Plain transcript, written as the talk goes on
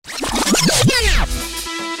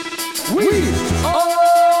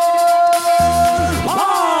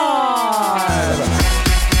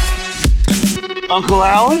Uncle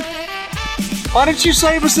Alan? Why didn't you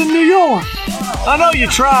save us in New York? I know you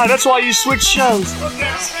tried. That's why you switched shows.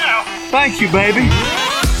 Thank you, baby.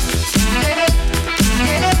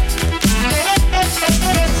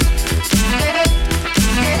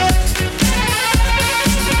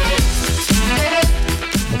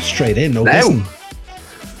 Straight in, no kissing.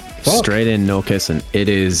 Straight in, no kissing. It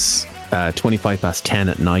is 10:25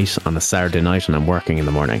 at night on a Saturday night, and I'm working in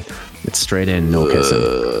the morning. It's straight in, no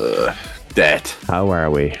kissing. Dead. How are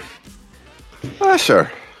we? Sure.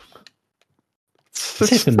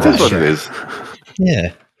 That's what it is.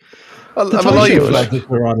 Yeah. I'm alive. alive. Like we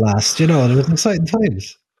were on last, you know, and it was exciting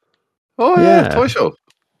times. Oh yeah, toy show.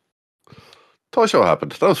 Toy show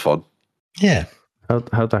happened. That was fun. Yeah.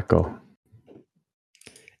 How'd that go?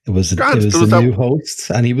 It was the new host,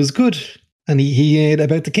 and he was good, and he ate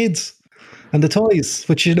about the kids and the toys,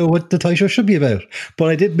 which you know what the toy show should be about. But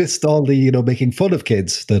I did miss all the making fun of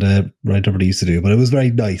kids that Ryan Tuberty used to do. But it was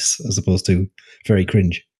very nice as opposed to very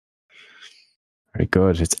cringe. Very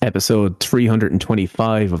good. It's episode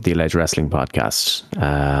 325 of the Alleged Wrestling Podcast.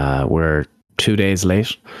 We're 2 days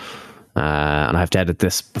late, and I have to edit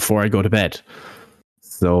this before I go to bed.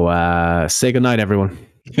 So say goodnight, everyone.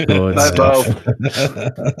 Good stuff.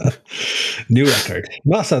 New record.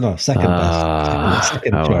 No, second best.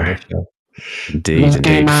 Second show. Indeed.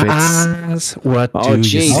 Fitz. What do you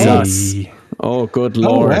see? Oh, good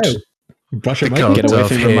Lord. Wow. Brush your mic. Get away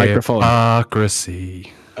from your microphone.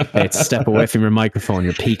 Hypocrisy. It's step away from your microphone.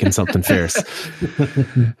 You're peeking something fierce.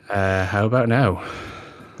 How about now?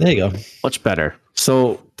 There you go. Much better.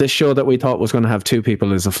 So this show that we thought was going to have two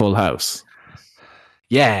people is a full house.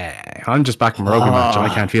 Yeah, I'm just back from a rugby match and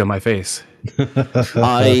I can't feel my face.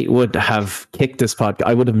 I would have kicked this podcast.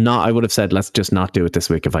 I would have said, let's just not do it this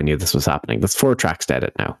week if I knew this was happening. There's 4 tracks to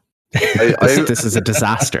edit now. This is a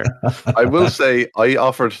disaster. I will say, I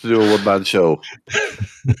offered to do a one-man show.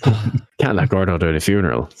 Can't let Gordo do a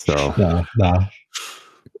funeral. So No.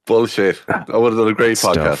 Bullshit. I would have done a great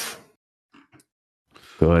podcast.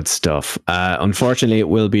 Good stuff. Unfortunately, it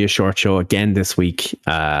will be a short show again this week.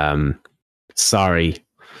 Sorry.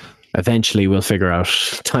 Eventually, we'll figure out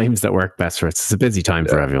times that work best for us. It's a busy time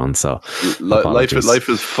for everyone. So life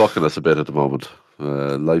is fucking us a bit at the moment.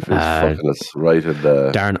 Life is fucking us right in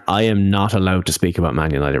the... Darren, I am not allowed to speak about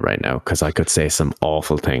Man United right now because I could say some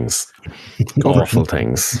awful things. Awful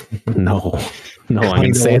things. No, I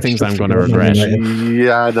can say things I'm going to regret.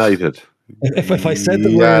 Yeah, United. If I said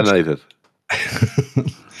the word... United.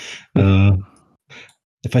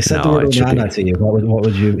 If I said the word banana to you, how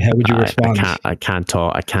would you respond? I can't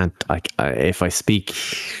talk. If I speak,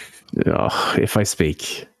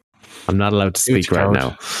 I'm not allowed to speak right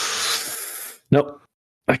now. Nope,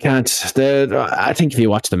 I can't. I think if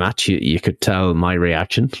you watch the match, you could tell my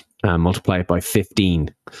reaction. Multiply it by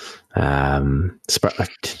 15.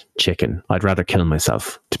 Chicken. I'd rather kill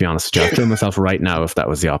myself, to be honest with you. I'd kill myself right now if that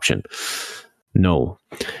was the option. No.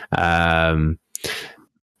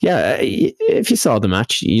 Yeah, if you saw the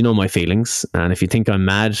match, you know my feelings. And if you think I'm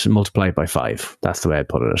mad, multiply it by 5. That's the way I'd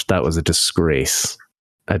put it. That was a disgrace.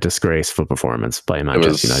 A disgraceful performance by a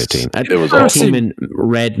Manchester United team. It was a team in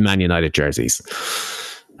red Man United jerseys.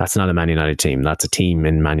 That's not a Man United team. That's a team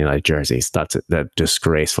in Man United jerseys. That's a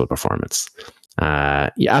disgraceful performance. Yeah,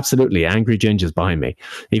 absolutely. Angry Ginger's behind me,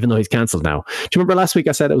 even though he's cancelled now. Do you remember last week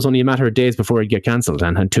I said it was only a matter of days before he'd get cancelled,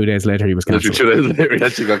 and 2 days later he was cancelled? 2 days later he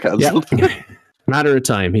actually got cancelled. Yeah. Matter of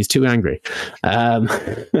time. He's too angry.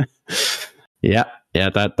 That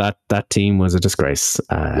team was a disgrace. It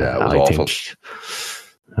was awful.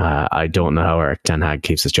 I don't know how Eric Ten Hag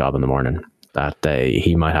keeps his job in the morning. That day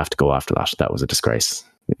he might have to go after that. That was a disgrace.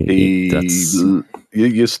 You threw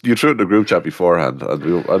in the group chat beforehand,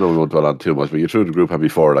 and I know we won't dwell on too much, but you threw in the group chat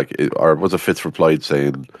before, or was it Fitz replied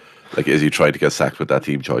saying, is he trying to get sacked with that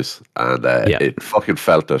team choice? And it fucking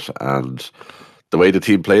felt it. And the way the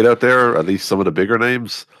team played out there, at least some of the bigger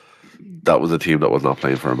names, that was a team that was not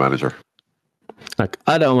playing for a manager.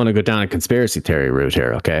 I don't want to go down a conspiracy theory route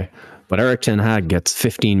here, okay? But Eric Ten Hag gets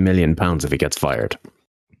 £15 million if he gets fired.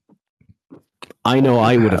 I know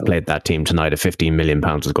I would have played that team tonight if £15 million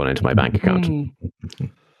was going into my bank account.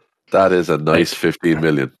 That is a nice 15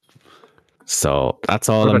 million. So that's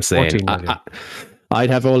all I'm saying. I'll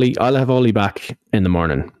have Oli back in the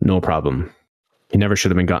morning, no problem. He never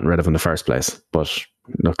should have been gotten rid of in the first place. But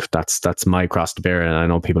look, that's my cross to bear, and I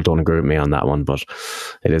know people don't agree with me on that one, but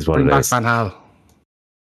it is what it is. Van Hal.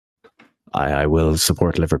 I will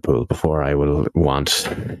support Liverpool before I will want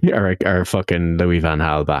Eric or fucking Louis Van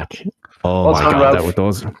Gaal back. Oh my God,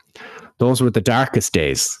 those were the darkest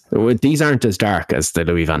days. These aren't as dark as the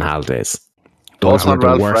Louis Van Gaal days. Those were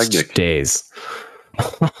the worst days.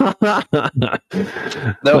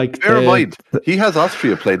 Now, bear in mind, he has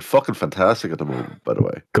Austria playing fucking fantastic at the moment, by the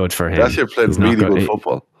way. Good for him. Austria playing really good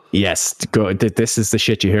football. Yes, good. This is the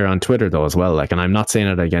shit you hear on Twitter, though, as well. Like, and I'm not saying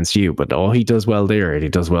it against you, but he does well there, he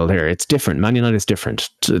does well there. It's different. Man United is different.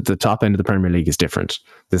 The top end of the Premier League is different.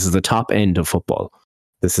 This is the top end of football.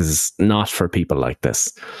 This is not for people like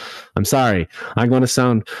this. I'm sorry. I'm going to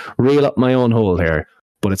sound real up my own hole here,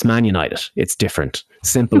 but it's Man United. It's different.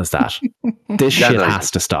 Simple as that. This shit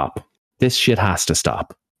has to stop. This shit has to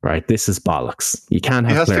stop. Right? This is bollocks. You can't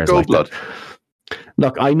have players like that.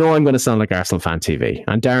 Look, I know I'm going to sound like Arsenal Fan TV,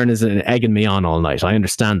 and Darren is egging me on all night. I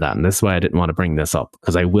understand that, and this is why I didn't want to bring this up,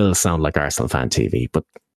 because I will sound like Arsenal Fan TV, but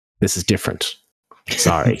this is different.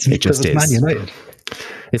 Sorry, it just is. Man United.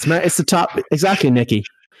 It's the top. Exactly, Nicky.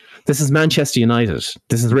 This is Manchester United.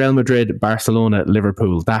 This is Real Madrid, Barcelona,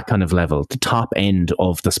 Liverpool, that kind of level, the top end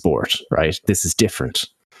of the sport, right? This is different.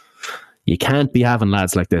 You can't be having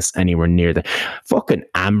lads like this anywhere near the fucking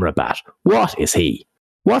Amrabat. What is he?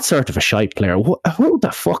 What sort of a shite player? Who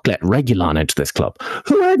the fuck let Reguilon into this club?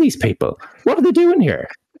 Who are these people? What are they doing here?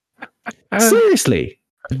 Seriously.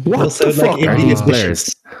 What the fuck are these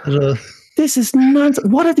players? This is nonsense.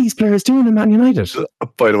 What are these players doing in Man United?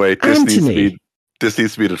 By the way, this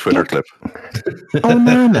needs to be the Twitter clip. Oh,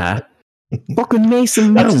 Nana. Fucking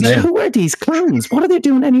Mason Mount. Who are these clowns? What are they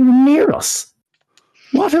doing anywhere near us?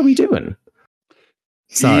 What are we doing?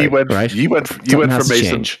 Sorry, you went for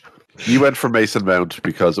Mason. You went for Mason Mount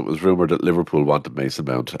because it was rumoured that Liverpool wanted Mason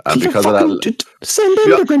Mount. And because of that... Send in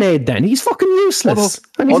the grenade then. He's fucking useless.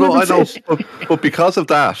 I know. But because of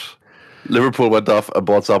that, Liverpool went off and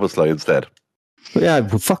bought Szoboszlai instead. Yeah,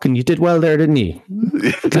 fucking, you did well there, didn't you?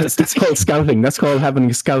 That's called scouting. That's called having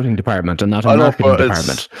a scouting department and not a marketing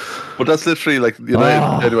department. But that's literally like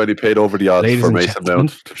United anyway paid over the odds for Mason Mount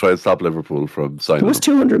to try and stop Liverpool from signing. There was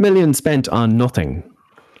 200 million spent on nothing.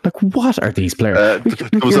 Like, what are these players?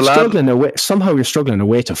 Somehow you're struggling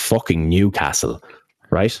away to fucking Newcastle,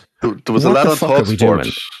 right? There was a lad on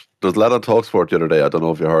TalkSport. There was a lad on TalkSport the other day, I don't know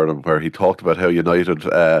if you heard him, where he talked about how United,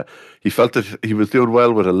 he felt that he was doing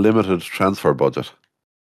well with a limited transfer budget.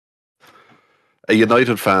 A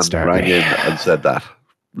United fan rang in and said that.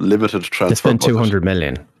 Limited transfer budget. They spent 200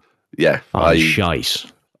 million. Yeah.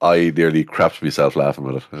 Shite. I nearly crapped myself laughing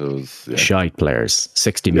with it. It was shite players.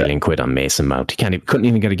 60 million quid on Mason Mount. He couldn't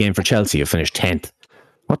even get a game for Chelsea. He finished 10th.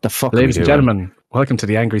 What the fuck? Ladies and gentlemen, welcome to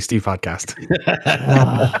the Angry Steve podcast.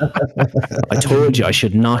 I told you I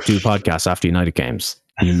should not do podcasts after United games.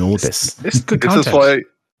 You know this. This is good content.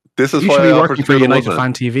 This is you why should be working for United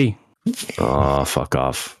Fan TV. Oh, fuck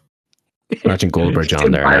off. Imagine Goldberg on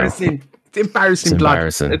there now. It's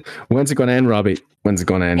embarrassing. When's it going to end, Robbie? When's it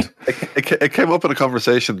going to end? It came up in a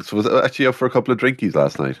conversation. It was actually out for a couple of drinkies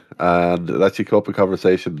last night, and it actually came up in a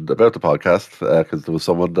conversation about the podcast because there was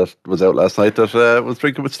someone that was out last night that was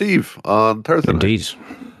drinking with Steve on Thursday. Indeed.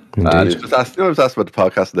 And he was asked, I was asked about the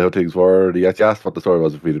podcast and how things were. And he actually asked what the story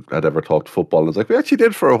was if we had ever talked football. And I was like, we actually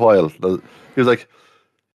did for a while. He was like, you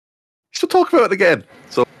should talk about it again.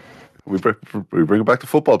 So we bring it back to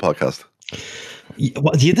football podcast.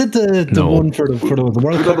 Well, you did the one for the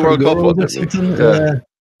World Cup. The World Cup one,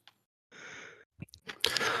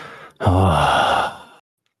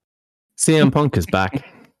 CM Punk is back.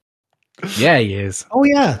 Yeah, he is. Oh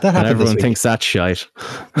yeah, that happened. And everyone thinks that's shite.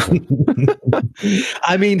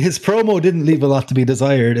 I mean, his promo didn't leave a lot to be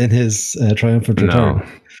desired in his triumphant return.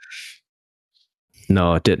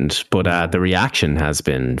 No, it didn't. But the reaction has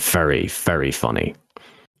been very, very funny.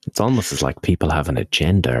 It's almost as like people have an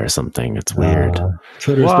agenda or something. It's weird.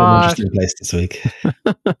 Twitter's been an interesting place this week.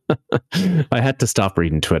 I had to stop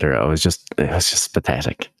reading Twitter. It was just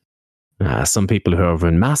pathetic. Some people who have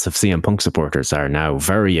been massive CM Punk supporters are now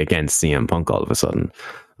very against CM Punk all of a sudden.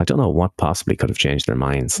 I don't know what possibly could have changed their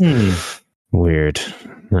minds. Weird.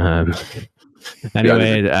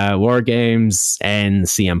 Anyway, War Games and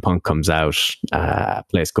CM Punk comes out.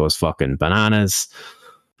 Place goes fucking bananas.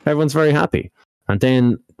 Everyone's very happy. And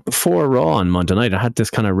then before Raw on Monday night, I had this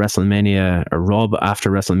kind of WrestleMania, or Raw after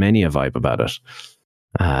WrestleMania vibe about it.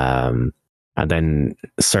 And then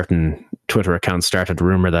certain Twitter accounts started to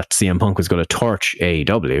rumor that CM Punk was going to torch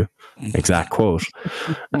AEW, exact quote.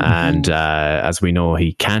 And as we know,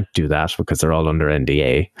 he can't do that because they're all under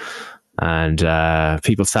NDA. And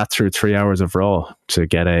people sat through 3 hours of Raw to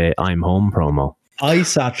get a I'm Home promo. I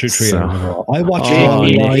sat through 3 hours of Raw. I watched it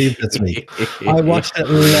live this week.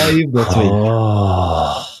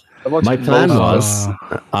 My plan was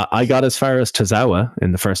I got as far as Tozawa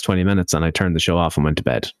in the first 20 minutes and I turned the show off and went to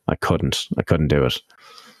bed. I couldn't do it.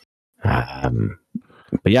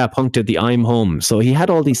 But yeah, Punk did the "I'm home," so he had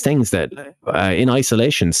all these things that, in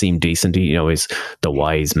isolation, seemed decent. He's the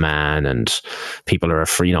wise man, and people are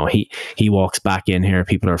afraid. He walks back in here.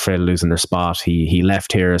 People are afraid of losing their spot. He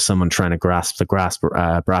left here as someone trying to grasp the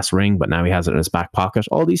brass ring, but now he has it in his back pocket.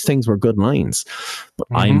 All these things were good lines, but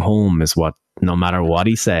 "I'm home" is what. No matter what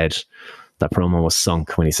he said, that promo was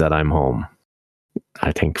sunk when he said "I'm home."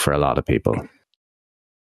 I think for a lot of people.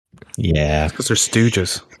 Yeah, because they're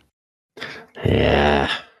stooges.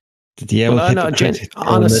 Yeah. Well,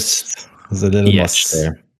 honest was a little much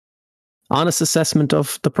there. Honest assessment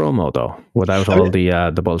of the promo, though, without all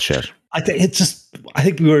the bullshit. I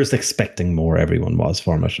think we were just expecting more. Everyone was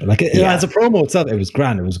from it. As a promo itself, it was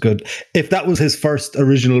grand. It was good. If that was his first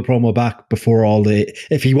original promo back before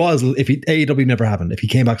if AEW never happened, if he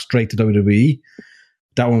came back straight to WWE,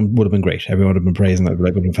 that one would have been great. Everyone would have been praising that. It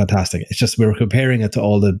would have been fantastic. It's just we were comparing it to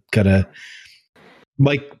all the kind of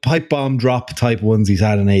pipe bomb drop type ones he's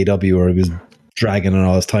had in AEW, where he was dragging on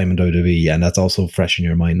all his time in WWE, and that's also fresh in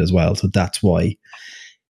your mind as well. So that's why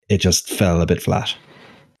it just fell a bit flat.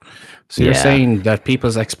 So you're saying that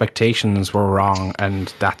people's expectations were wrong,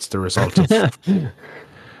 and that's the result of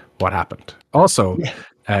what happened. Also,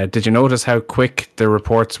 did you notice how quick the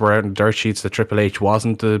reports were out in dirt sheets that Triple H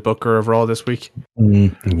wasn't the booker of Raw this week?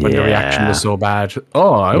 When the reaction was so bad.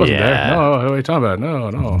 Oh, I wasn't there. No, what are you talking about?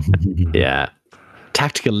 No. Yeah.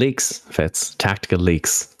 Tactical leaks, Fitz. Tactical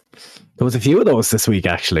leaks. There was a few of those this week,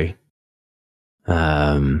 actually.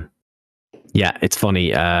 Yeah, it's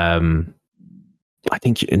funny. I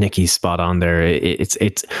think Nikki's spot on there.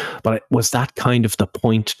 But was that kind of the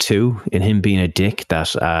point too, in him being a dick,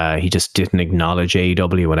 that he just didn't acknowledge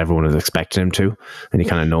AEW when everyone was expecting him to, and he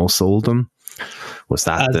kind of no-sold them? Was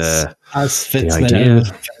that as Fitz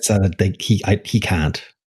said, he can't.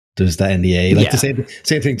 There's the NDA. The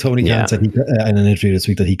same thing Tony Khan said in an interview this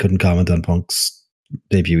week, that he couldn't comment on Punk's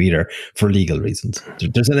debut either for legal reasons.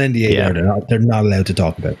 There's an NDA there. They're not allowed to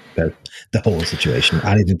talk about the whole situation,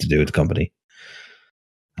 anything to do with the company.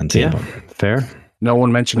 And fair. No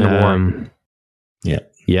one mentioned the war.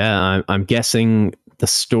 I'm guessing the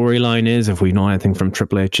storyline is, if we know anything from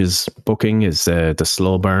Triple H's booking, is the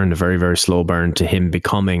slow burn, the very, very slow burn to him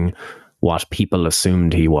becoming what people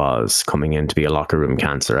assumed he was, coming in to be a locker room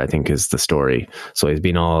cancer, I think is the story. So he's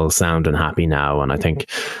been all sound and happy now, and I think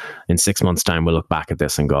in 6 months' time we'll look back at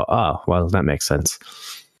this and go, oh, well, that makes sense.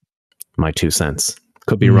 My 2 cents.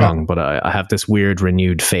 Could be wrong, but I have this weird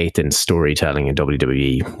renewed faith in storytelling in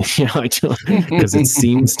WWE. Because it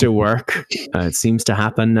seems to work. It seems to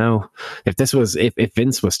happen now. If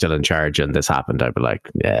Vince was still in charge and this happened, I'd be like,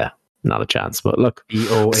 yeah, not a chance. But look,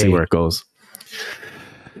 we'll see where it goes.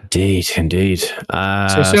 Indeed. So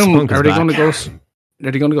assume, are they going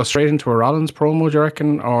to go straight into a Rollins promo, do you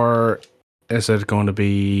reckon, or is it going to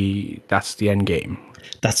be that's the end game?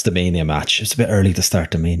 That's the Mania match. It's a bit early to start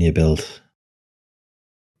the Mania build.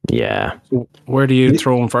 Yeah. So where do you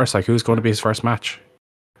throw him first? Like, who's going to be his first match?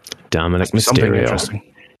 Dominic Mysterio. Something interesting.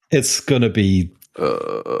 It's going to be.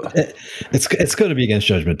 It's going to be against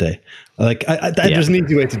Judgment Day. There's an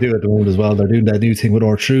easy way to do it at the moment as well. They're doing that new thing with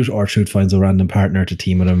R-Truth. R-Truth finds a random partner to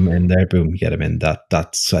team with him, and there, boom, you get him in. That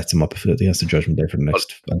sets him up against the Judgment Day for the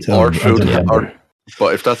next until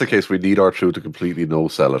but if that's the case, we need R-Truth to completely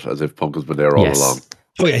no-sell it, as if Punk has been there all along.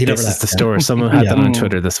 Oh yeah, this is the story. Someone had that on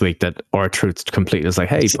Twitter this week, that R-Truth completely was like,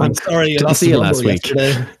 "Hey, I'm sorry, didn't see you last week."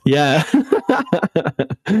 Yeah,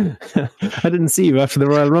 I didn't see you after the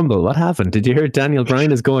Royal Rumble. What happened? Did you hear Daniel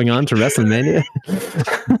Bryan is going on to WrestleMania?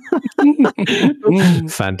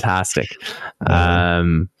 Fantastic.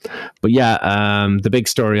 But the big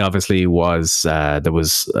story obviously was there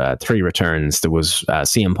was 3 returns. There was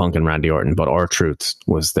CM Punk and Randy Orton, but R-Truth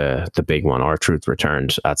was the big one. R-Truth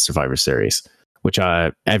returned at Survivor Series, which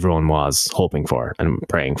everyone was hoping for and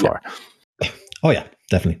praying for. Oh yeah,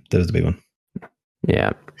 definitely. That was the big one.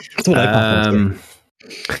 Yeah. That's what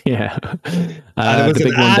yeah. And it was the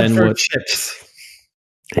big one then was chips.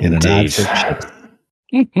 Indeed.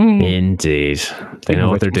 They know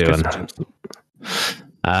what they're doing.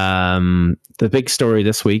 The big story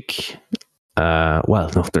this week.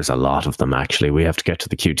 There's a lot of them actually. We have to get to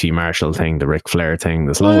the QT Marshall thing, the Ric Flair thing.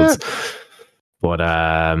 There's loads. But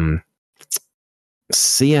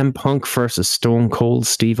CM Punk versus Stone Cold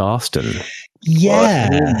Steve Austin.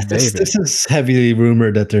 Yeah, this is heavily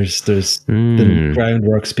rumored that there's the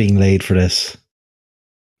groundwork's being laid for this.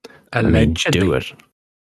 Allegedly. Do it.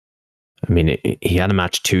 I mean, he had a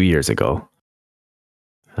match 2 years ago,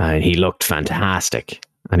 and he looked fantastic.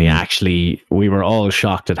 And we were all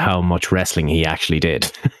shocked at how much wrestling he actually did.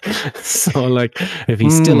 So, if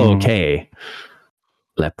he's still okay,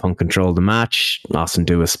 let Punk control the match. Austin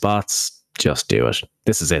do his spots. Just do it.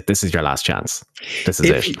 This is it. This is your last chance. This is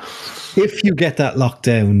it. If you get that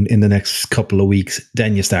lockdown in the next couple of weeks,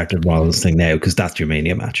 then you start the Rollins thing now, because that's your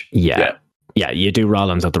Mania match. Yeah. You do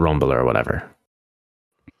Rollins at the Rumble or whatever.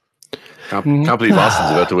 Can't believe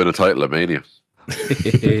Austin's about to win a title at Mania.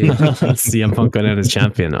 CM Punk going out as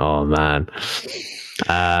champion. Oh man.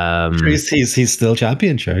 He's still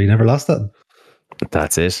champion, sure. He never lost that.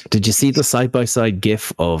 That's it. Did you see the side-by-side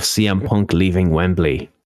gif of CM Punk leaving Wembley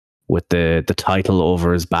with the title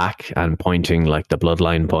over his back and pointing like the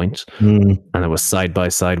bloodline point? And it was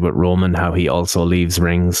side-by-side with Roman, how he also leaves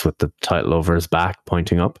rings with the title over his back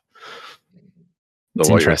pointing up.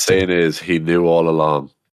 So what you're saying is he knew all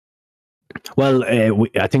along. Well,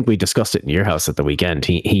 I think we discussed it in your house at the weekend.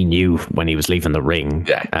 He knew when he was leaving the ring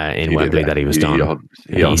in Wembley that he was done.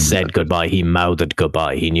 He said goodbye. He mouthed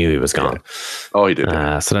goodbye. He knew he was gone. Yeah. Oh, he did.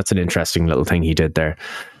 So that's an interesting little thing he did there.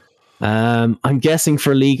 I'm guessing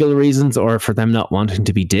for legal reasons or for them not wanting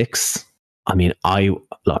to be dicks. I mean, I'm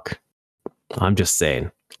just saying,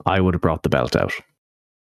 I would have brought the belt out.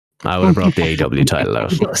 I would have brought the AEW title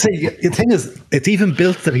out. See, the thing is, it's even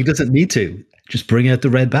built that he doesn't need to. Just bring out the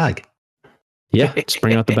red bag. Yeah, just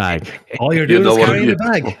bring out the bag. All you're doing is carrying the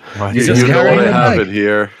bag. You know what I have in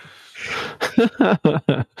here.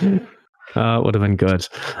 Would have been good.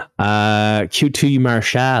 Q2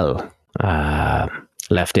 Marshall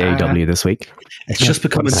left AEW this week. It's just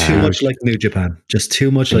becoming too much like New Japan. Just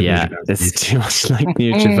too much like New Japan. It's too much like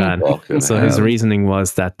New Japan. So his reasoning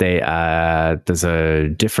was that there's a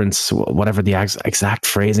difference, whatever the exact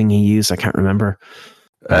phrasing he used, I can't remember.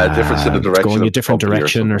 Difference in the direction, going a different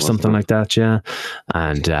direction or something like that. Yeah,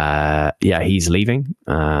 and he's leaving.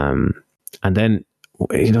 And then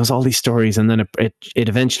there's all these stories, and then it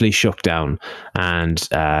eventually shook down, and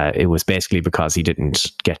it was basically because he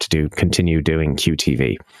didn't get to continue doing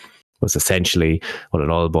QTV. Was essentially what it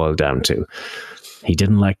all boiled down to. He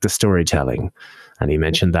didn't like the storytelling, and he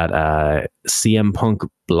mentioned that CM Punk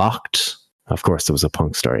blocked. Of course, there was a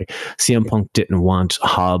Punk story. CM Punk didn't want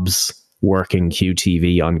Hobbs working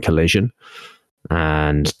QTV on Collision,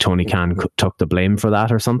 and Tony Khan took the blame for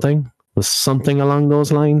that or something. Was something along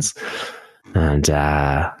those lines, and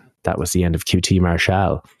that was the end of QT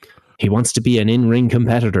Marshall. He wants to be an in-ring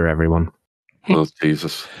competitor, everyone. Oh,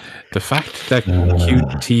 Jesus. The fact that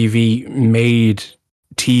QTV made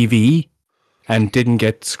TV and didn't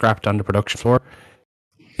get scrapped on the production floor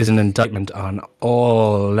is an indictment on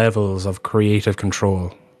all levels of creative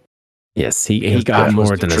control. Yes, he got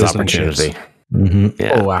more than his opportunity. Mm-hmm.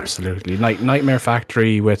 Yeah. Oh, absolutely. Nightmare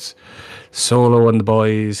Factory with Solo and the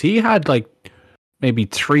boys. He had maybe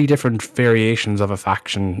 3 different variations of a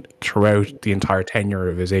faction throughout the entire tenure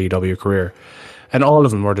of his AEW career. And all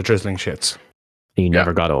of them were the drizzling shits. He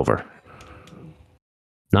never got over.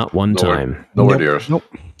 Not one time. Nowhere near it. Nope.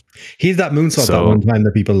 He's that moonsault that one time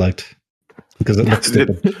that people liked. Because it looks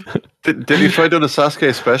stupid. Did he try doing a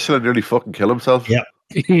Sasuke special and nearly fucking kill himself? Yeah.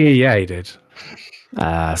 Yeah, he did.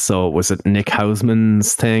 So was it Nick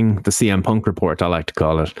Hausman's thing? The CM Punk report, I like to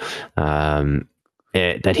call it.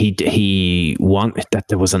 That he wanted, that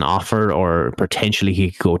there was an offer, or potentially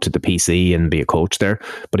he could go to the PC and be a coach there,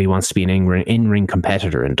 but he wants to be an in-ring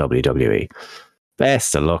competitor in WWE.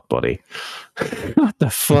 Best of luck, buddy. What the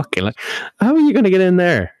fuck? How are you going to get in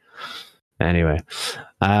there? Anyway,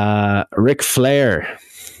 Ric Flair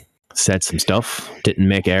said some stuff, didn't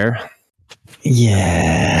make air.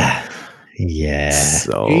 Yeah.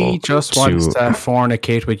 So he just wants to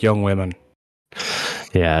fornicate with young women.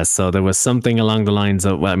 Yeah, so there was something along the lines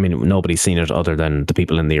of, well, I mean, nobody's seen it other than the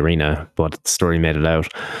people in the arena, but the story made it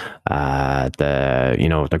out.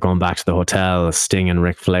 They're going back to the hotel, Sting and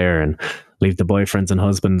Ric Flair, and leave the boyfriends and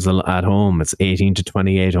husbands at home. It's 18 to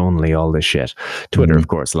 28 only, all this shit. Twitter, of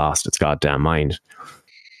course, lost its goddamn mind.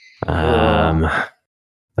 Then a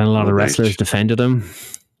lot of wrestlers defended him,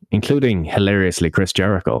 including, hilariously, Chris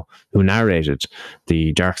Jericho, who narrated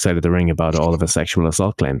the dark side of the ring about all of his sexual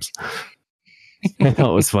assault claims. I thought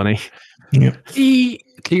it was funny. Yeah. He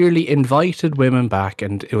clearly invited women back,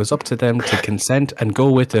 and it was up to them to consent and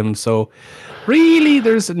go with him. So, really,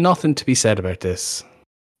 there's nothing to be said about this.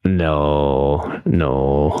 No.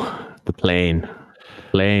 The plane.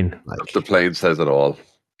 The plane says it all.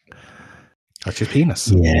 Touch his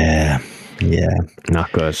penis. Yeah.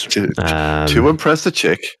 Not good. To impress the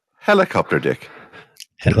chick, helicopter dick.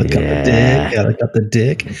 Helicopter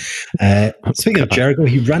dick. Speaking of Jericho,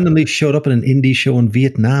 he randomly showed up in an indie show in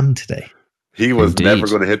Vietnam today. He was never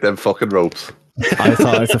going to hit them fucking ropes. I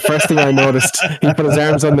thought it's the first thing I noticed. He put his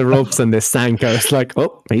arms on the ropes and they sank. I was like,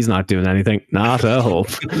 oh, he's not doing anything. Not a hope.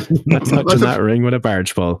 Not touching that ring with a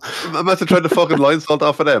barge pole. Imagine trying to fucking line salt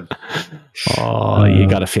off of them. Oh, you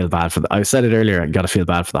got to feel bad for I said it earlier. You got to feel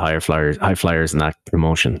bad for the high flyers in that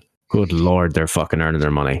promotion. Good Lord, they're fucking earning their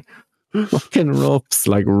money. Fucking ropes,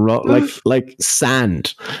 like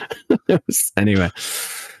sand. Anyway.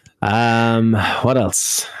 What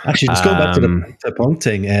else? Actually, just go back to the Punk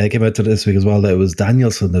thing. It came out to this week as well that it was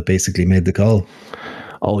Danielson that basically made the call.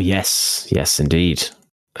 Oh yes, indeed.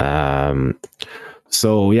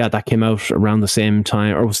 So yeah, that came out around the same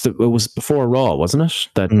time, or it was before Raw, wasn't it?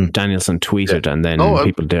 That Danielson tweeted, and then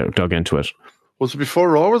people dug into it. Was it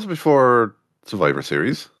before Raw? Or was it before Survivor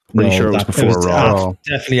Series? Pretty sure it was before Raw.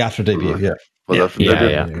 Definitely after debut. Yeah. Yeah.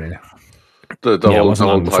 The whole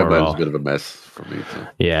timeline was a bit of a mess for me. So.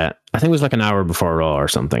 Yeah, I think it was like an hour before Raw or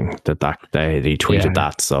something that he tweeted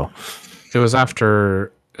that. So it was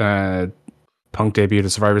after Punk debuted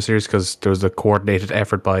at Survivor Series because there was a coordinated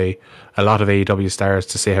effort by a lot of AEW stars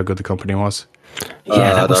to say how good the company was.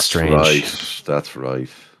 Yeah, that was strange. That's right.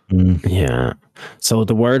 Yeah. So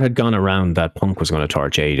the word had gone around that Punk was going to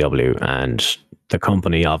torch AEW, and the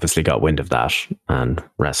company obviously got wind of that, and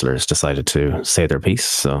wrestlers decided to say their piece.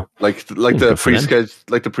 So, like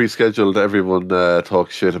the pre-scheduled, everyone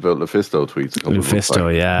talks shit about Lufisto tweets.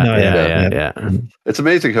 Lufisto, yeah. It's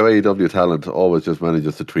amazing how AEW talent always just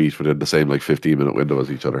manages to tweet within the same 15-minute window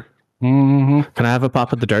as each other. Mm-hmm. Can I have a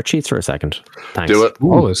pop at the dirt sheets for a second? Thanks. Do it.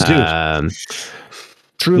 Always do.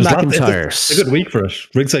 Drew McIntyre. It's a good week for us.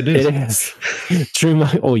 Ringside News. It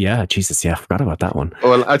is. Oh yeah, Jesus, yeah, I forgot about that one.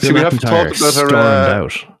 Well, actually, we haven't talked about her.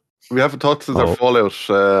 We haven't talked since our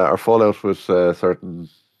fallout with certain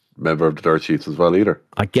member of the Dirt Sheets as well either.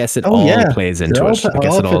 I guess it all plays into it. I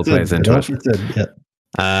guess it all plays into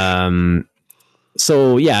it.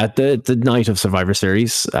 So yeah, the night of Survivor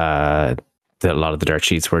Series, a lot of the Dirt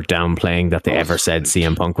Sheets were downplaying that they ever said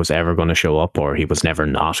CM Punk was ever going to show up, or he was never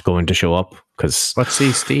not going to show up. But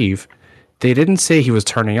see, Steve, they didn't say he was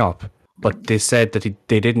turning up, but they said that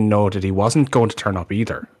they didn't know that he wasn't going to turn up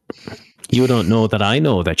either. You don't know that I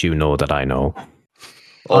know that you know that I know.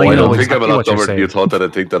 Oh, I don't think I'm a lot dumber than you thought that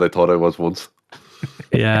I thought I was once.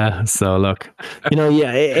 Yeah, so look,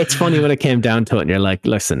 it's funny when it came down to it, and you're like,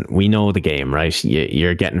 listen, we know the game, right?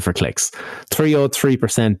 You're getting for clicks.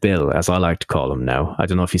 303% Bill, as I like to call him now. I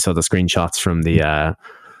don't know if you saw the screenshots from the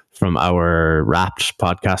from our Wrapped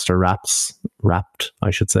podcaster, Wrapped,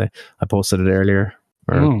 I should say. I posted it earlier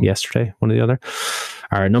or yesterday, one or the other.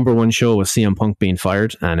 Our number one show was CM Punk being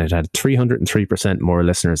fired, and it had 303% more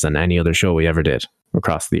listeners than any other show we ever did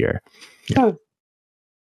across the year.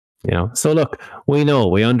 Yeah. So look, we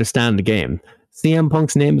understand the game. CM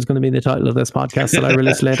Punk's name is going to be the title of this podcast that I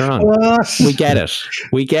release later on. We get it.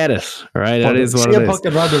 All right, that is what it is. CM Punk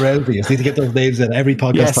and Ronda Rousey. You need to get those names in every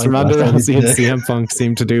podcast. Yes, Ronda Rousey and CM Punk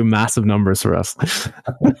seem to do massive numbers for us.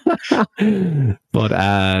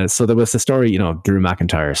 But so there was the story, Drew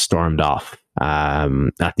McIntyre stormed off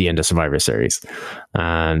at the end of Survivor Series,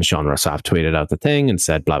 and Sean Ross Sapp tweeted out the thing and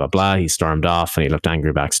said blah blah blah. He stormed off and he looked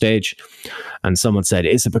angry backstage, and someone said,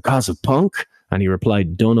 "Is it because of Punk?" And he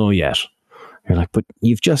replied, "Don't know yet." You're like, but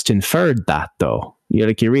you've just inferred that though.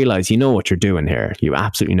 You realize you know what you're doing here. You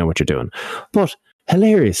absolutely know what you're doing. But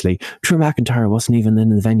hilariously, Drew McIntyre wasn't even in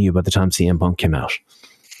the venue by the time CM Punk came out.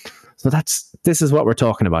 So this is what we're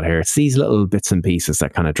talking about here. It's these little bits and pieces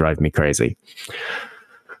that kind of drive me crazy.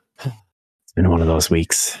 It's been one of those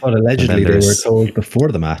weeks. Well, allegedly they were told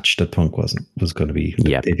before the match that Punk was going to be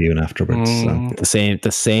debuting afterwards. So.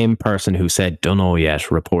 The same person who said "don't know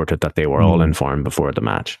yet" reported that they were all informed before the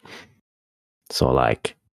match. So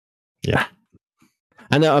yeah.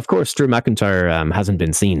 And of course, Drew McIntyre hasn't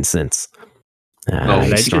been seen since.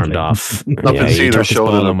 He stormed off. Not been seen or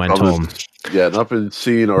shown and went home. Yeah, not been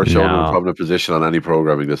seen or shown in a prominent position on any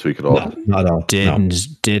programming this week at all. No, not at all.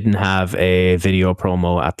 Didn't have a video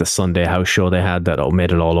promo at the Sunday house show they had that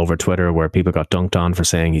made it all over Twitter, where people got dunked on for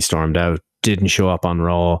saying he stormed out. Didn't show up on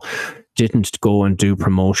Raw. Didn't go and do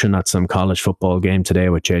promotion at some college football game today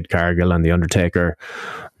with Jade Cargill and The Undertaker.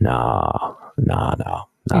 No,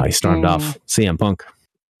 he stormed off. CM Punk.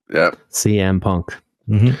 Yeah. CM Punk.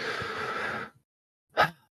 Mm-hmm.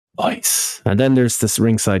 Nice. And then there's this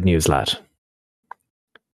Ringside News lad.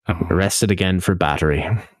 Arrested again for battery.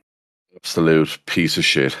 Absolute piece of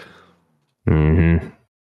shit. Mm-hmm.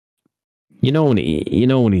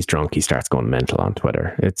 When he's drunk, he starts going mental on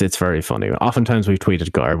Twitter. It's very funny. Oftentimes we've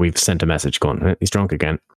tweeted or we've sent a message going, he's drunk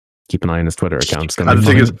again. Keep an eye on his Twitter account. And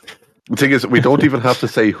the thing is, we don't even have to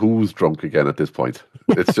say who's drunk again at this point.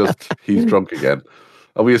 It's just he's drunk again.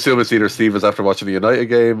 And we assume it's either Steve is after watching the United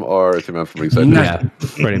game or it's him out from ringside. Yeah,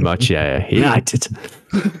 pretty much. Yeah. United.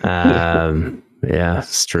 Yeah,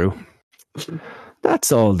 it's true.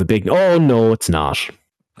 That's all the big. Oh no, it's not.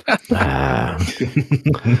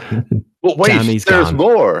 But wait, Tammy's there's gone.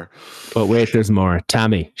 more. But wait, there's more.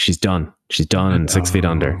 Tammy, she's done. She's done in 6 feet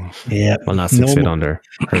under. Yeah. Well, not 6 feet under.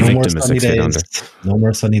 Her victim is 6 feet under. No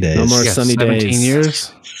more sunny days. No more sunny 17 days.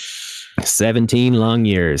 years. 17 long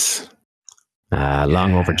years.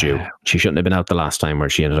 Long overdue. She shouldn't have been out the last time where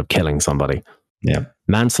she ended up killing somebody. Yeah.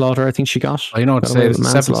 Manslaughter, I think she got. I know what to say. It's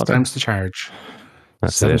 7 manslaughter. times the charge.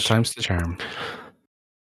 That's 7 it. times the charm.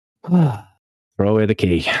 Throw away the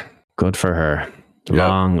key. Good for her. Yeah.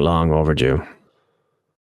 Long overdue.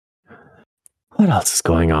 What else is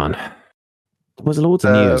going on? There was loads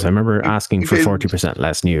of news. I remember asking for 40%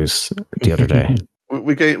 less news the other day.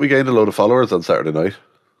 We gained a load of followers on Saturday night.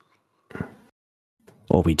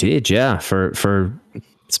 Oh, we did, yeah. For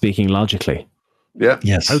speaking logically. Yeah.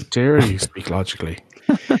 Yes. How dare you speak logically?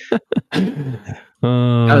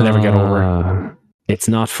 I'll never get over It's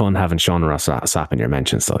not fun having Sean Ross Sapp in your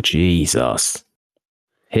mentions, though. Jesus.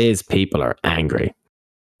 His people are angry.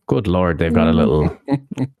 Good Lord, they've got a little...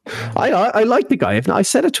 I like the guy. I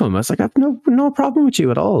said it to him. I was like, I have no problem with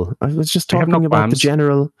you at all. I was just talking about the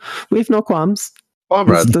general... We have no qualms.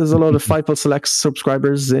 There's a lot of Fightful Select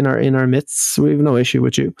subscribers in our midst. We have no issue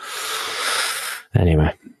with you.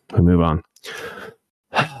 Anyway, we'll move on.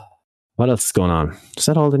 What else is going on? Is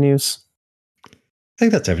that all the news? I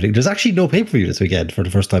think that's everything. There's actually no pay-per-view this weekend for the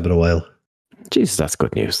first time in a while. Jesus, that's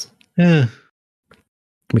good news. Yeah.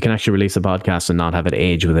 We can actually release a podcast and not have it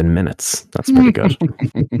age within minutes. That's pretty good.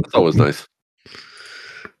 That's always nice.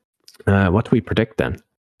 What do we predict then?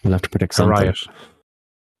 We'll have to predict something. Riot.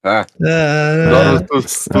 There was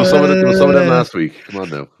some of them last week. Come on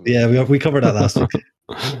now. Yeah, we covered that last week.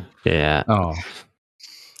 Yeah. Oh.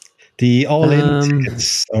 The all-in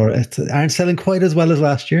tickets aren't selling quite as well as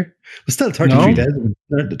last year. But still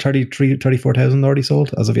 34,000 already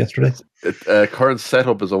sold as of yesterday. Current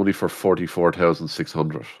setup is only for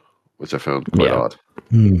 44,600, which I found quite odd.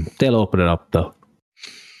 They'll open it up though.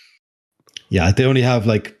 Yeah, they only have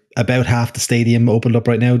like about half the stadium opened up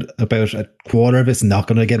right now. About a quarter of it's not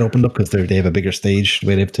going to get opened up because they have a bigger stage the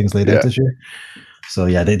way everything's laid out this year. So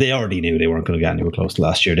yeah, they already knew they weren't going to get anywhere close to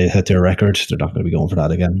last year. They hit their record. They're not going to be going for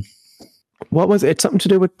that again. What was it? Something to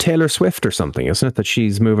do with Taylor Swift or something, isn't it? That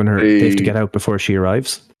she's moving her. They have to get out before she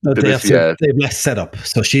arrives. No, they have less setup.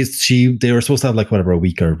 So they were supposed to have like a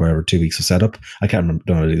week or 2 weeks of setup. I can't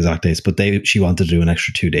remember the exact dates, but she wanted to do an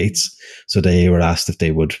extra 2 dates. So they were asked if they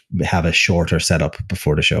would have a shorter setup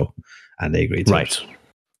before the show, and they agreed. Right.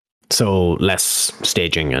 So less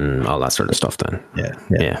staging and all that sort of stuff. Then. Yeah.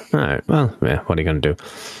 All right. Well, yeah. What are you going to do?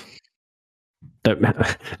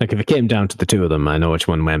 Like if it came down to the two of them, I know which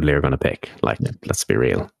one Wembley are going to pick. Like, let's be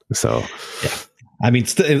real. So, yeah. I mean,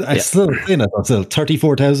 still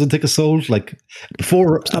 34,000 tickets sold. Like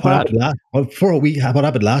before what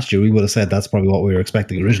happened last year, we would have said that's probably what we were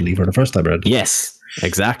expecting originally for the first time around. Yes,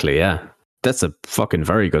 exactly. Yeah, that's a fucking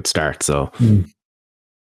very good start. So,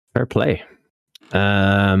 fair play.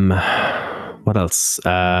 What else?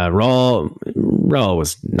 Raw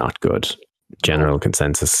was not good. General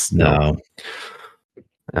consensus. No.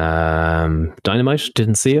 Dynamite,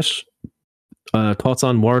 didn't see it. Thoughts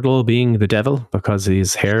on Wardlow being the devil because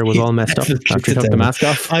his hair was all messed up after he took the mask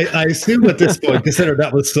off? I assume at this point, consider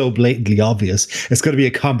that was so blatantly obvious, it's going to be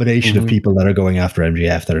a combination of people that are going after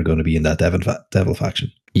MJF that are going to be in that devil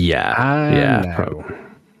faction. Yeah. Probably.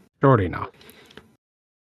 Surely not.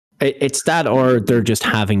 It's that, or they're just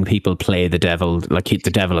having people play the devil, like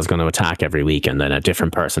the devil is going to attack every week and then a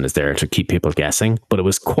different person is there to keep people guessing. But it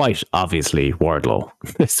was quite obviously Wardlow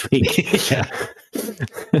this week. Yeah.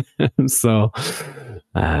 So,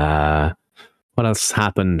 what else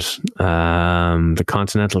happened? The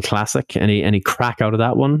Continental Classic. Any crack out of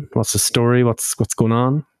that one? What's the story? What's going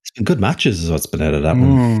on? It's been good matches is what's been out of that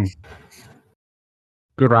one.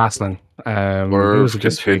 Good wrestling. Merv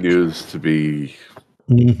continues to be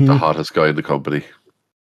the hottest guy in the company.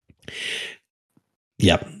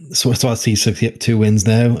 Yep. So I see 2 wins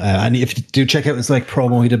now. And if you do check out his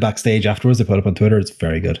promo he did backstage afterwards, I put up on Twitter. It's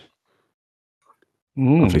very good.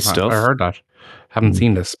 Lovely stuff. I heard that. Haven't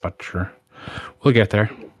seen this, but sure, we'll get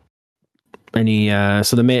there. Is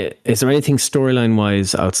there anything storyline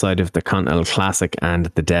wise outside of the Continental Classic and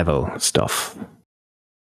the Devil stuff?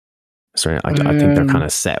 Sorry, I think they're kind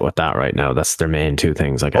of set with that right now. That's their main 2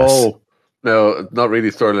 things, I guess. Oh, no, not really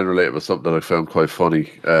storyline related, but something that I found quite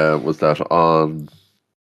funny was that on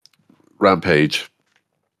Rampage,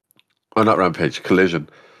 or not Rampage, Collision,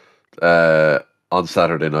 on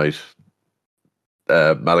Saturday night,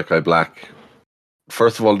 Malachi Black,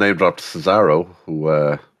 first of all, name dropped Cesaro,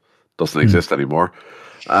 who doesn't exist anymore.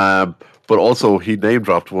 But also, he name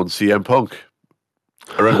dropped one CM Punk.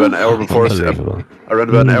 Around about an hour before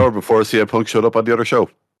CM Punk showed up on the other show.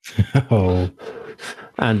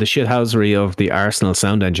 And the shithousery of the Arsenal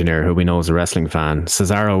sound engineer, who we know is a wrestling fan.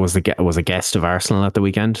 Cesaro was a guest of Arsenal at the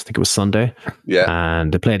weekend. I think it was Sunday. Yeah.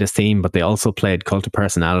 And they played his theme, but they also played Cult of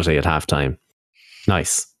Personality at halftime.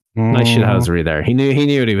 Nice. Nice shithousery there. He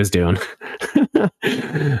knew what he was doing.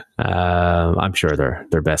 I'm sure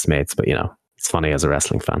they're best mates, but it's funny as a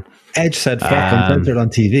wrestling fan. Edge said fuck uncensored on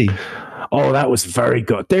TV. Oh, that was very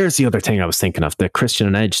good. There's the other thing I was thinking of, the Christian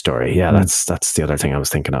and Edge story. Yeah, that's the other thing I was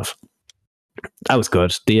thinking of. That was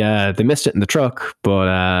good. They missed it in the truck,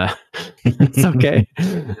 but it's okay.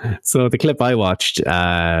 So the clip I watched,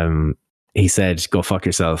 he said, "Go fuck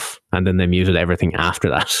yourself," and then they muted everything after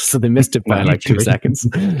that. So they missed it by like 2 seconds.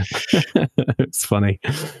 It's funny.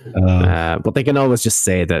 But they can always just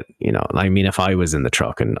say that, if I was in the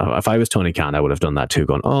truck and if I was Tony Khan, I would have done that too,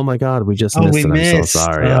 going, "Oh my God, we just missed it. I'm so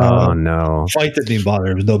sorry. Oh no." Fight didn't even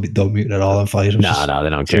bother. Don't mute at all and fight. No, they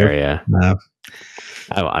don't care. Yeah. No.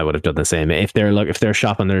 I would have done the same. If they're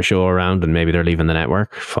shopping their show around and maybe they're leaving the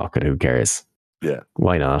network, fuck it, who cares? Yeah.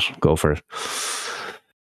 Why not? Go for it.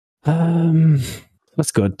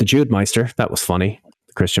 That's good. The Jude Meister, that was funny.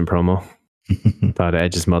 The Christian promo about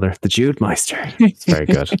Edge's mother. The Jude Meister. It's very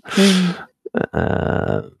good.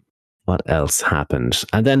 What else happened?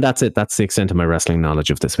 And then that's it. That's the extent of my wrestling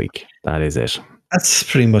knowledge of this week. That is it.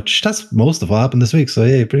 That's most of what happened this week. So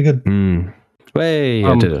yeah, pretty good. Way,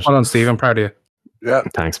 I did it. Hold on, Steve. I'm proud of you. Yeah.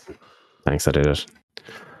 Thanks. I did it.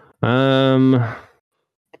 Might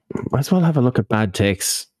as well have a look at bad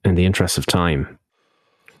takes in the interest of time.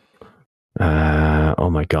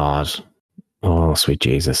 Oh my God. Oh, sweet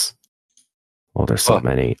Jesus. Oh, there's so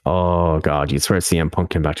many. Oh God, you'd swear CM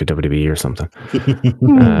Punk came back to WWE or something.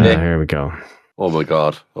 Here we go. Oh my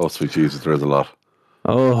God. Oh, sweet Jesus, there's a lot.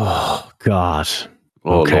 Oh God.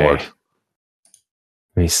 Oh okay. Lord.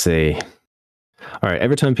 Let me see. All right,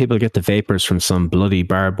 every time people get the vapors from some bloody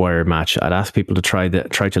barbed wire match, I'd ask people to try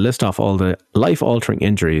to list off all the life-altering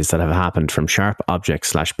injuries that have happened from sharp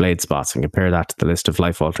objects / blade spots and compare that to the list of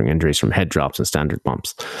life-altering injuries from head drops and standard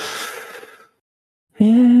bumps.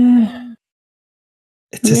 Yeah.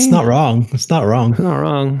 It's not wrong. It's not wrong. Not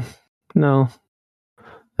wrong. No.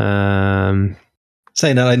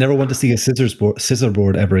 Saying that, I never want to see a scissor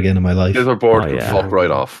board ever again in my life. Scissor board can fuck right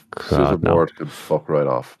off. Scissor board can fuck right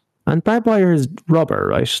off. And barbed wire is rubber,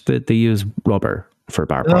 right? They use rubber for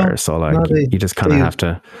barbed wire, so you just kind of have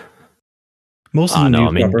to. Most of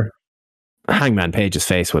them use rubber. Hangman Page's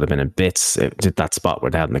face would have been in bits. That spot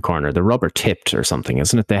where they had in the corner, the rubber tipped or something,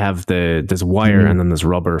 isn't it? They have there's wire and then there's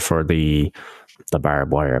rubber for the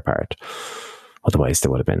barbed wire part. Otherwise, they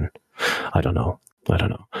would have been. I don't know.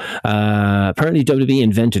 Apparently, WWE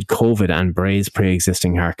invented COVID and Bray's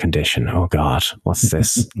pre-existing heart condition. Oh God, what's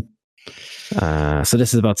this? So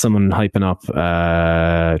this is about someone hyping up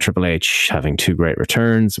Triple H having 2 great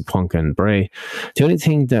returns, Punk and Bray. The only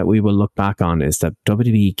thing that we will look back on is that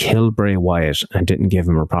WWE killed Bray Wyatt and didn't give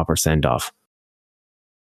him a proper send-off.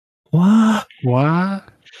 What?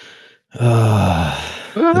 That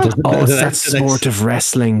sportive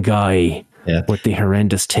wrestling guy with the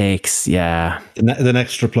horrendous takes. Yeah. The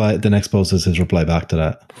next post is his reply back to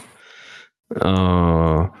that.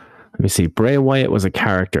 Oh. Let me see. Bray Wyatt was a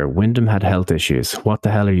character. Wyndham had health issues. What the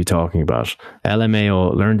hell are you talking about?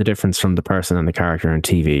 LMAO learned the difference from the person and the character on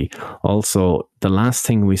TV. Also, the last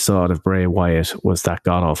thing we saw out of Bray Wyatt was that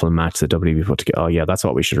god-awful match that WWE put together. Oh yeah, that's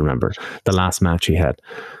what we should remember. The last match he had.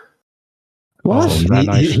 What?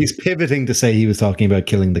 He's pivoting to say he was talking about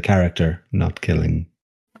killing the character, not killing...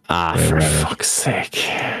 for fuck's sake.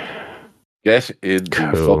 Get in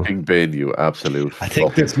the fucking bin, you absolute. I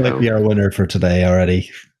think this might be our winner for today already.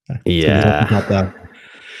 Yeah.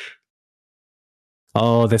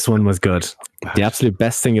 Oh, this one was good. The absolute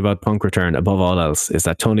best thing about Punk Return, above all else, is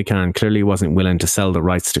that Tony Khan clearly wasn't willing to sell the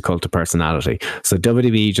rights to Cult of Personality. So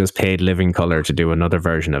WWE just paid Living Colour to do another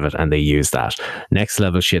version of it, and they used that. Next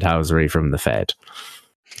level shithousery from the Fed.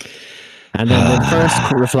 And then the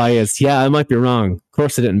first reply is, yeah, I might be wrong. Of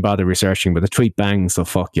course I didn't bother researching, but the tweet bangs, so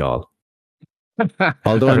fuck y'all.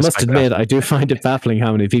 Although I must admit, I do find it baffling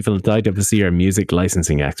how many people at IWC are music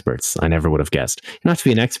licensing experts. I never would have guessed. You don't have to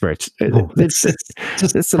be an expert.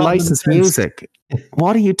 It's licensed music.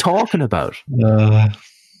 What are you talking about?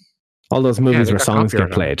 All those movies where songs get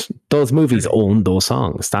played. Those movies own those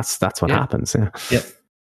songs. That's what happens. Yeah.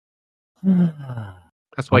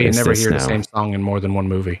 That's why you never hear the same song in more than one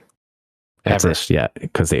movie. That's it, yeah,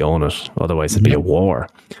 because they own it. Otherwise, it'd be a war.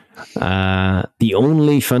 The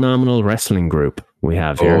only phenomenal wrestling group we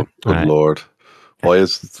have here. Oh, good Lord. Why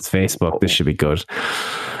is it's Facebook? This should be good.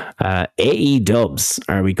 AE Dubs,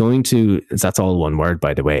 are we going to, that's all one word,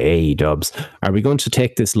 by the way, AE Dubs, are we going to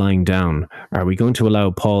take this lying down? Are we going to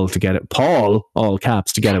allow Paul, all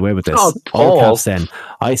caps, to get away with this? All caps then.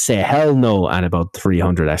 I say hell no, and about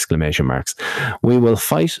 300 exclamation marks. We will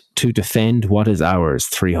fight to defend what is ours,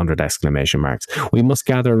 300 exclamation marks. We must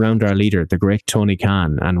gather around our leader, the great Tony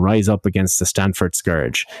Khan, and rise up against the Stanford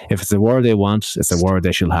Scourge. If it's a war they want, it's a war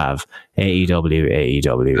they shall have. AEW,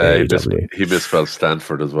 AEW, AEW. He misspelled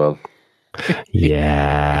Stanford as well.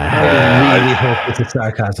 Yeah. I really hope it's a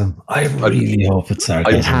sarcasm. I really hope it's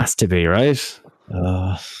sarcasm. It has to be, right?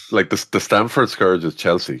 Like the Stanford Scourge is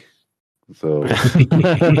Chelsea. So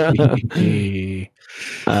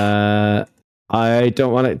I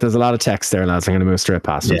don't want to. There's a lot of text there, lads. I'm going to move straight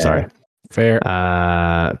past. I'm sorry. Fair.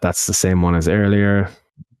 That's the same one as earlier.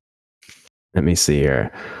 Let me see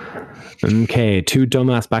here. Okay, 2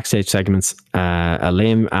 dumbass backstage segments. A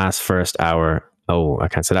lame ass first hour. Oh, I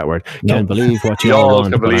can't say that word. Can't believe what y'all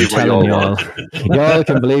want, but I'm telling y'all. Y'all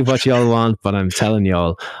can believe what y'all want, but I'm telling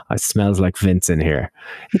y'all, it smells like Vince in here.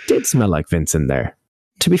 It did smell like Vince in there.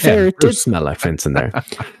 To be fair, it did smell like Vince in there.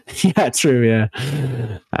 Yeah, true, yeah.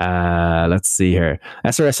 Let's see here.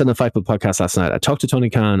 SRS on the Fightful podcast last night. I talked to Tony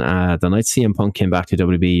Khan the night CM Punk came back to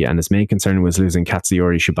WWE, and his main concern was losing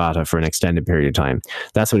Katsuyori Shibata for an extended period of time.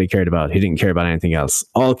 That's what he cared about. He didn't care about anything else.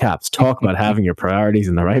 All caps. Talk about having your priorities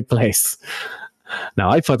in the right place. Now,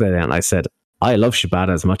 I put that in. I said, I love Shibata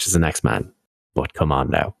as much as the next man, but come on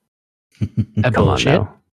now. Come on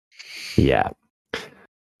now. Yeah.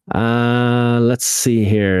 Let's see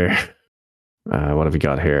here. What have we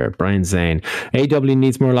got here? Brian Zane. AW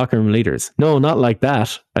needs more locker room leaders. No, not like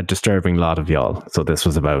that. A disturbing lot of y'all. So this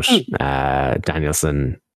was about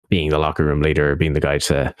Danielson being the locker room leader, being the guy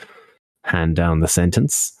to hand down the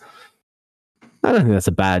sentence. I don't think that's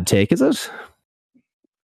a bad take, is it?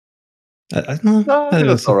 No, I think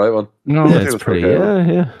that's all right one. No, yeah, it's pretty.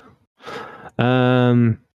 Okay.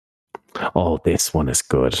 Yeah. Oh, this one is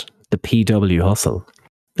good. The PW hustle.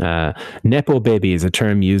 Nepo baby is a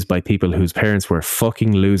term used by people whose parents were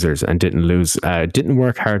fucking losers and didn't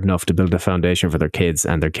work hard enough to build a foundation for their kids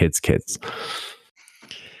and their kids' kids.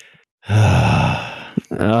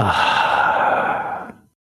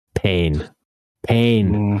 Pain.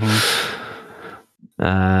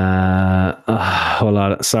 Hold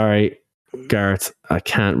on. Sorry, Gareth. I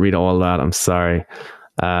can't read all that. I'm sorry.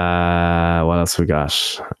 What else we got?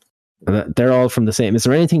 They're all from the same. Is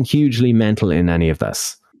there anything hugely mental in any of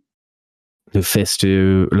this?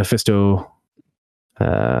 Lufisto.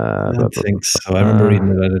 I don't think so. I remember reading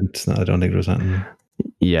it. I don't think there was anything.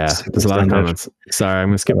 Yeah, there's a lot of comments. Sorry, I'm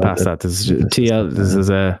going to skip past that. This is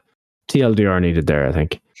a TLDR needed there, I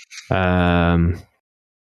think.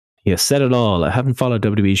 He has said it all. I haven't followed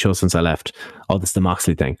WWE shows since I left. Oh, this is the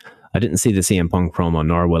Moxley thing. I didn't see the CM Punk promo,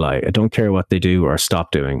 nor will I. I don't care what they do or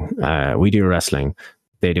stop doing. We do wrestling.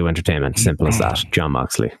 They do entertainment. Simple as that. John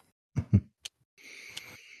Moxley.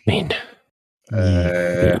 Mean.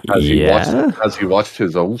 Has he watched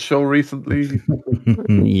his own show recently?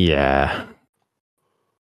 Yeah.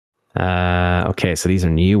 Okay, so these are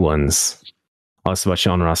new ones. Also about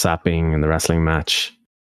Sean Ross Sapp being in the wrestling match.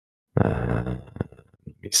 Let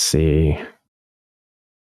me see.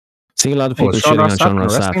 Seeing a lot of people shooting on Sean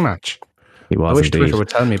Ross Sapp. Match. He was. I wish indeed. Twitter would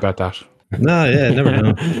tell me about that. No, yeah, never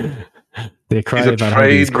know. They cry about how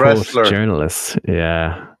he's quote journalists.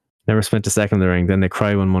 Yeah. Never spent a second in the ring. Then they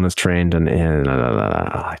cry when one is trained and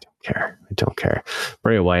I don't care.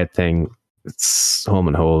 Bray Wyatt thing, it's home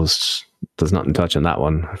and hosed. There's nothing touching that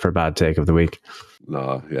one for bad take of the week.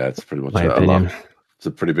 No, yeah, it's pretty much my opinion. Lock. It's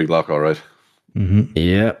a pretty big lock, all right. Mm-hmm.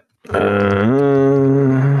 Yep.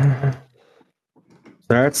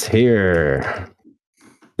 Starts here.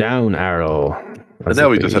 Down arrow. And now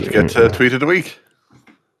we just have to get to tweet of the week.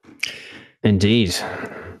 Indeed.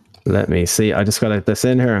 Let me see. I just got this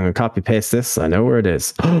in here. I'm going to copy paste this. I know where it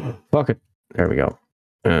is. Fuck it. There we go.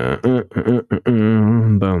 Boom.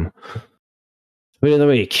 Tweet of the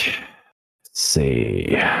week. Let's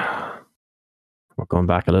see. We're going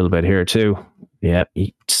back a little bit here too. Yep.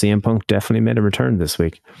 CM Punk definitely made a return this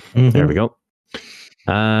week. Mm-hmm. There we go.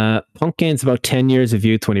 Punk gains about 10 years of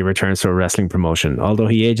youth when he returns to a wrestling promotion. Although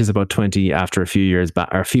he ages about 20 after a few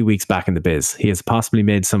weeks back in the biz. He has possibly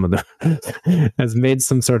made some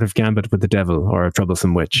sort of gambit with the devil or a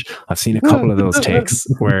troublesome witch. I've seen a couple of those takes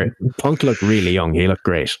where Punk looked really young. He looked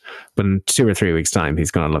great, but in 2 or 3 weeks' time,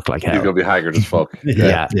 he's going to look like hell. He's going to be haggard as fuck.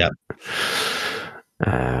 Yeah.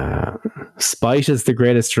 Spite is the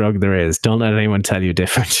greatest drug there is. Don't let anyone tell you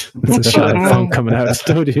different. It's a shot of funk coming out of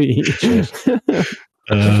WWE.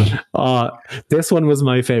 This one was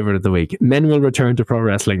my favorite of the week. Men will return to pro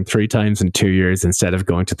wrestling 3 times in 2 years instead of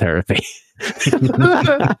going to therapy.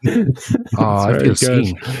 I feel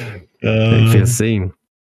seen. I feel seen.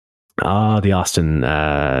 The Austin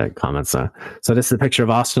comments. So this is a picture of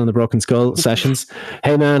Austin on the Broken Skull sessions.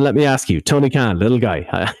 Hey man, let me ask you, Tony Khan, little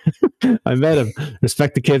guy. I met him.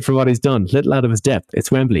 Respect the kid for what he's done. Little out of his depth. It's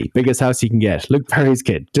Wembley. Biggest house you can get. Luke Perry's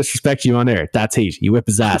kid. Disrespect you on air. That's heat. You whip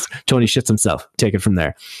his ass. Tony shits himself. Take it from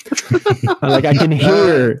there. I can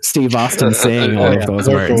hear Steve Austin saying all of those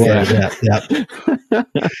words. Yeah.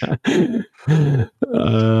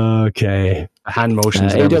 Okay. Hand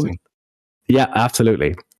motions and everything. Yeah,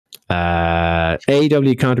 absolutely.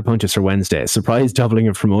 AEW counterpunches for Wednesday. Surprise doubling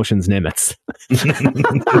of promotions Nimitz.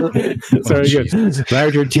 Very good.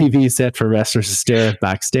 Larger TV set for wrestlers to stare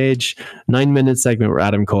backstage. 9-minute segment where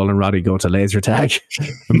Adam Cole and Roddy go to laser tag.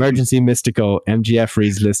 Emergency Mystico. MGF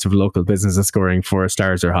reads list of local businesses scoring 4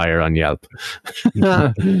 stars or higher on Yelp.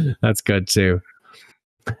 That's good too.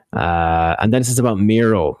 And then this is about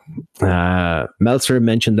Miro. Meltzer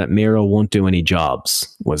mentioned that Miro won't do any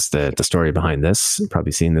jobs, was the story behind this.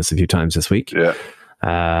 Probably seen this a few times this week. Yeah.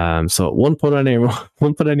 So won't put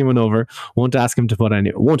anyone over, won't ask him to put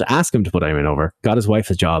anyone over. Got his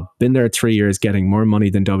wife a job, been there 3 years, getting more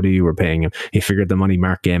money than WWE were paying him. He figured the money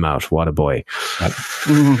mark game out. What a boy.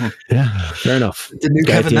 Yeah, fair enough. The new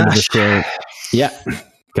Kevin Nash.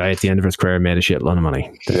 Guy at the end of his career made a shitload of money.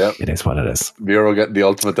 Yeah, it is what it is. Miro getting the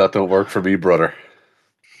ultimate that don't work for me, brother.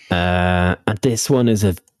 And this one is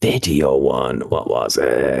a video one. What was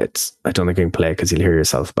it? I don't think I can play it because you'll hear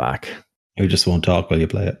yourself back. You just won't talk while you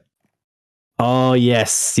play it. Oh,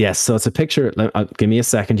 yes. So it's a picture. Give me a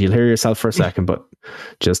second. You'll hear yourself for a second, but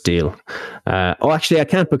just deal. Actually, I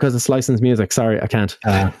can't because it's licensed music. Sorry, I can't.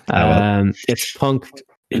 It's Punk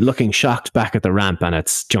looking shocked back at the ramp, and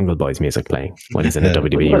it's Jungle Boy's music playing when he's in a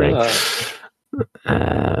WWE ring.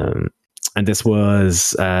 And this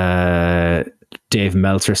was Dave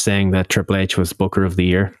Meltzer saying that Triple H was Booker of the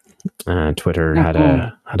Year. Twitter had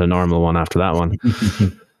a normal one after that one.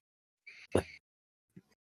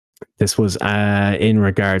 This was in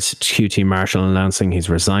regards to QT Marshall announcing he's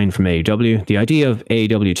resigned from AEW. The idea of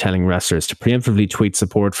AEW telling wrestlers to preemptively tweet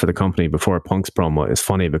support for the company before Punk's promo is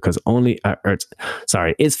funny because only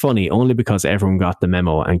because everyone got the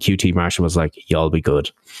memo and QT Marshall was like, "Y'all be good."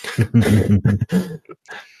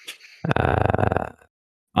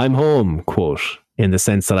 I'm home, quote, in the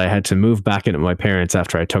sense that I had to move back into my parents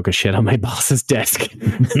after I took a shit on my boss's desk.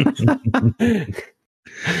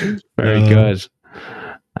 Very good.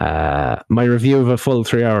 My review of a full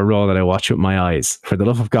 3-hour Raw that I watched with my eyes. For the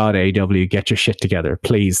love of God, AEW, get your shit together,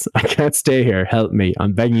 please. I can't stay here. Help me.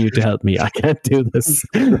 I'm begging you to help me. I can't do this.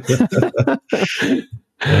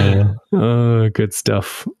 Good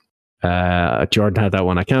stuff. Jordan had that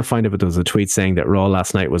one. I can't find it, but there was a tweet saying that Raw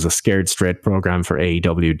last night was a scared straight program for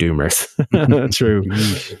AEW doomers. True.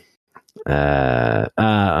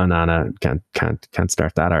 Nana can't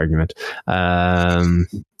start that argument.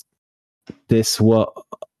 This was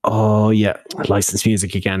licensed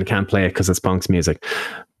music again. Can't play it because it's Punk's music,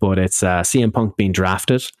 but it's CM Punk being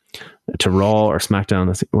drafted to Raw or SmackDown.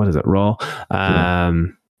 What is it? Raw.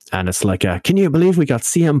 And it's like, can you believe we got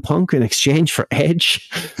CM Punk in exchange for Edge?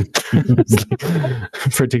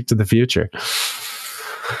 Predicted the future.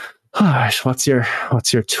 What's your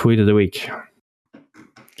tweet of the week?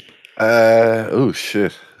 Oh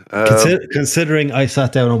shit. Considering I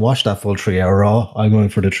sat down and watched that full 3-hour Raw, I'm going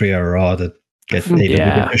for the 3-hour Raw to get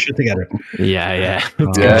their shit together. Yeah.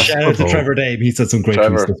 Shout out to Trevor Dave. He said some great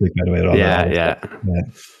tweets this week, by the way.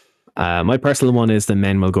 My personal one is the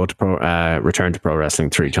men will go to return to pro wrestling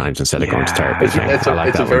 3 times instead of going to therapy. It's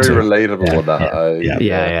a very relatable one.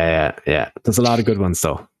 Yeah. There's a lot of good ones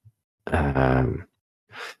though. Good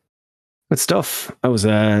stuff. That was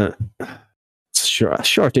a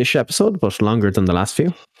shortish episode, but longer than the last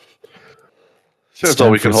few. That's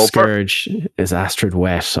all we can hope for. Scourge is Astrid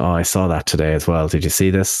Wet. Oh, I saw that today as well. Did you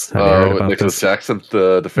see this? With Nicholas Jackson,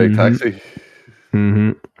 the fake taxi.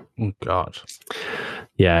 Mm-hmm. Oh God.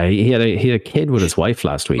 Yeah, he had a kid with his wife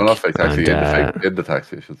last week. Well, not fake taxi, in the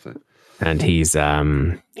taxi, I should say. And he's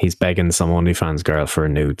begging some OnlyFans girl for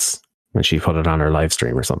nudes when she put it on her live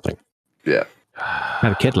stream or something. Yeah.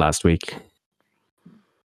 Had a kid last week.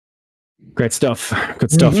 Great stuff.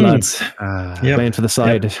 Good stuff, lads. Playing for the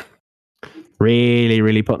side. Yep. Really,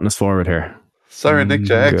 really putting us forward here. Sorry, Nick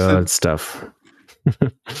Jackson. Good stuff.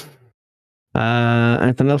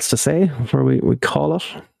 Anything else to say before we call it?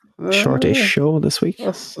 Shortish show this week.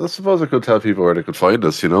 I suppose I could tell people where they could find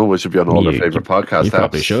us. We should be on all their favorite podcast apps. You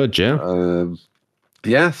probably should, yeah.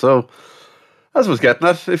 Yeah, so as I was getting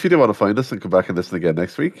at, if you do want to find us and come back and listen again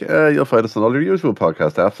next week, you'll find us on all your usual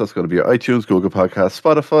podcast apps. That's going to be your iTunes, Google Podcasts,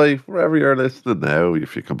 Spotify, wherever you're listening now.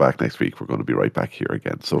 If you come back next week, we're going to be right back here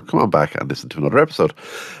again. So come on back and listen to another episode.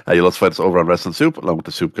 You'll also find us over on Wrestling Soup, along with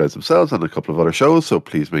the Soup guys themselves and a couple of other shows. So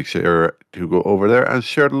please make sure to go over there and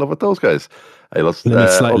share the love with those guys. Let me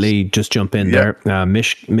slightly just jump in there.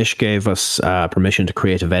 Mish gave us permission to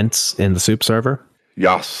create events in the Soup server.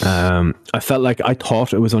 Yes. I felt like I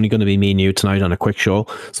thought it was only going to be me and you tonight on a quick show,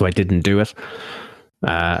 so I didn't do it.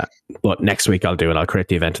 But next week I'll do it. I'll create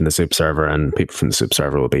the event in the Soup server, and people from the Soup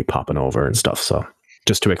server will be popping over and stuff. So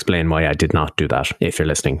just to explain why I did not do that, if you're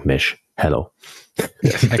listening, Mish, hello.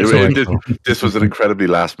 Yes. This was an incredibly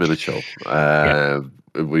last minute show.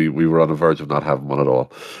 We were on the verge of not having one at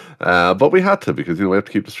all. But we had to, because we have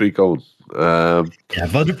to keep the streak going. The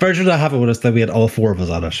version of have it with us that we had all four of us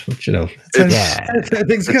on it. But,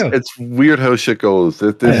 things go. It's weird how shit goes.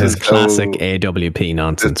 This is classic AWP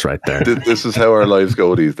nonsense right there. This is how our lives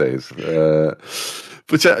go these days. But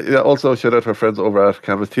also shout out to our friends over at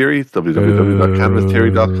Canvas Theory,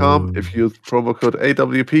 www.canvastheory.com. If you use promo code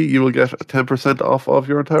AWP, you will get 10% off of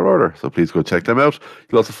your entire order. So please go check them out.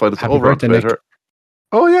 You'll also find us over on Twitter. Nick.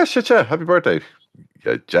 Oh yeah, shit, yeah. Happy birthday,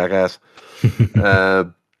 jackass.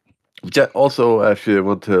 Also, if you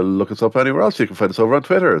want to look us up anywhere else, you can find us over on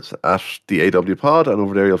Twitter. It's at the AW Pod, and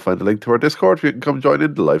over there you'll find a link to our Discord. You can come join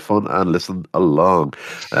in the live fun and listen along.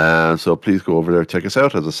 So please go over there, check us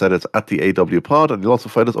out. As I said, it's at the AW Pod, and you'll also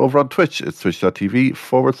find us over on Twitch. It's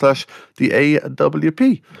twitch.tv/the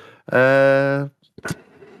AWP.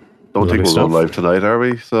 Don't think we'll go live tonight, are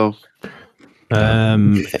we? So. As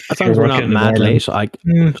long as we're not mad late, I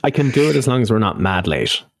can do it as long as we're not mad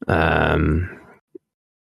late.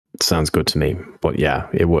 Sounds good to me. But yeah,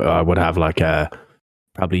 I would have like a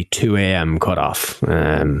probably 2 a.m. cutoff.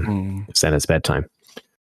 Then it's bedtime.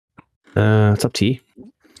 It's up to you.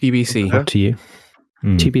 TBC. Up to you.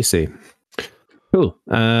 TBC. Cool.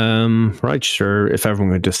 Right, sure. If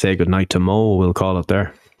everyone would just say goodnight to Mo, we'll call it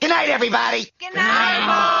there. Good night, everybody. Good night,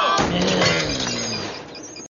 Mo.